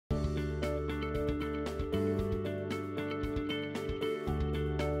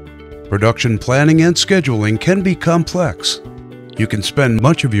Production planning and scheduling can be complex. You can spend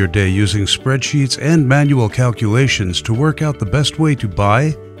much of your day using spreadsheets and manual calculations to work out the best way to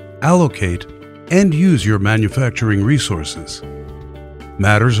buy, allocate, and use your manufacturing resources.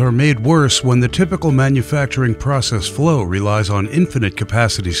 Matters are made worse when the typical manufacturing process flow relies on infinite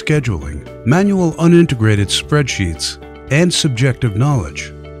capacity scheduling, manual unintegrated spreadsheets, and subjective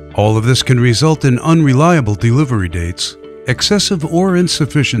knowledge. All of this can result in unreliable delivery dates, excessive or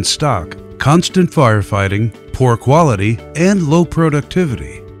insufficient stock, constant firefighting, poor quality, and low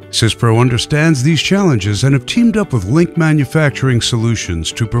productivity. Syspro understands these challenges and have teamed up with Link Manufacturing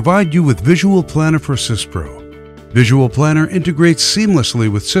Solutions to provide you with Visual Planner for Syspro. Visual Planner integrates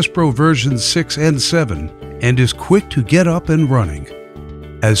seamlessly with Syspro versions 6 and 7 and is quick to get up and running.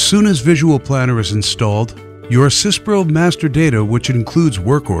 As soon as Visual Planner is installed, your Syspro master data, which includes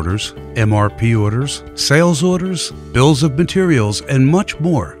work orders, MRP orders, sales orders, bills of materials, and much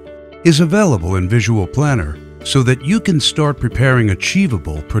more, is available in Visual Planner so that you can start preparing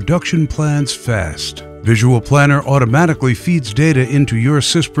achievable production plans fast. Visual Planner automatically feeds data into your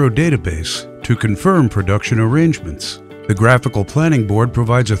Syspro database to confirm production arrangements. The graphical planning board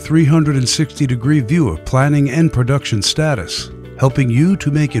provides a 360-degree view of planning and production status, helping you to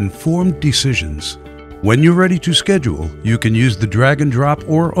make informed decisions. When you're ready to schedule, you can use the drag and drop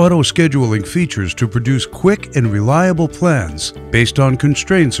or auto-scheduling features to produce quick and reliable plans based on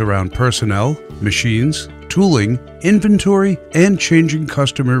constraints around personnel, machines, tooling, inventory, and changing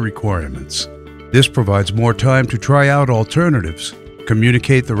customer requirements. This provides more time to try out alternatives,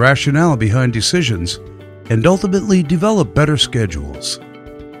 communicate the rationale behind decisions, and ultimately develop better schedules.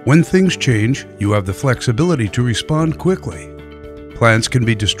 When things change, you have the flexibility to respond quickly. Plans can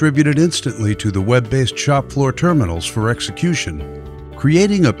be distributed instantly to the web-based shop floor terminals for execution,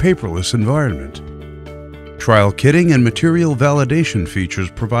 creating a paperless environment. Trial kitting and material validation features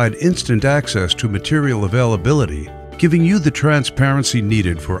provide instant access to material availability, giving you the transparency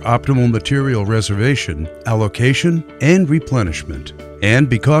needed for optimal material reservation, allocation, and replenishment. And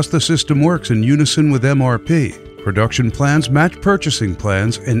because the system works in unison with MRP, production plans match purchasing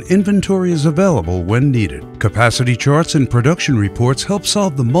plans and inventory is available when needed. Capacity charts and production reports help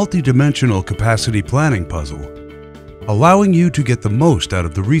solve the multidimensional capacity planning puzzle, allowing you to get the most out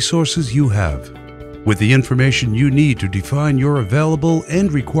of the resources you have. With the information you need to define your available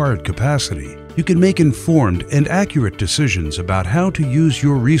and required capacity, you can make informed and accurate decisions about how to use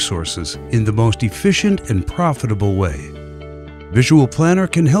your resources in the most efficient and profitable way. Visual Planner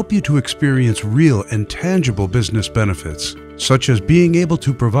can help you to experience real and tangible business benefits, such as being able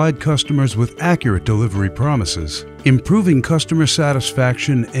to provide customers with accurate delivery promises, improving customer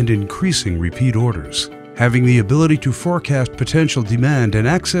satisfaction, and increasing repeat orders. Having the ability to forecast potential demand and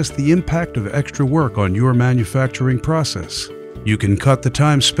access the impact of extra work on your manufacturing process. You can cut the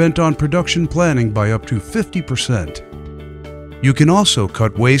time spent on production planning by up to 50%. You can also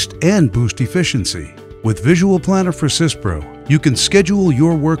cut waste and boost efficiency. With Visual Planner for Syspro, you can schedule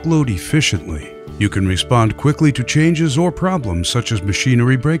your workload efficiently. You can respond quickly to changes or problems such as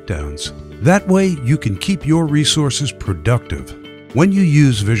machinery breakdowns. That way, you can keep your resources productive. When you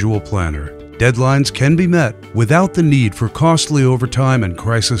use Visual Planner, deadlines can be met without the need for costly overtime and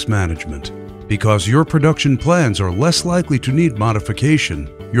crisis management. Because your production plans are less likely to need modification,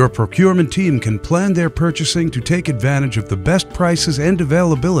 your procurement team can plan their purchasing to take advantage of the best prices and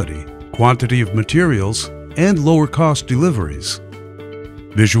availability, quantity of materials, and lower cost deliveries.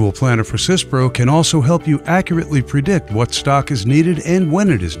 Visual Planner for Syspro can also help you accurately predict what stock is needed and when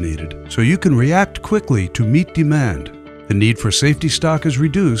it is needed, so you can react quickly to meet demand. The need for safety stock is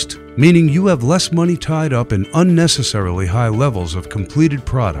reduced, meaning you have less money tied up in unnecessarily high levels of completed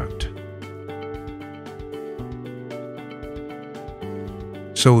product.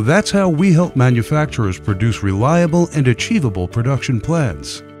 So that's how we help manufacturers produce reliable and achievable production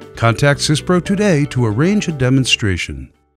plans. Contact Syspro today to arrange a demonstration.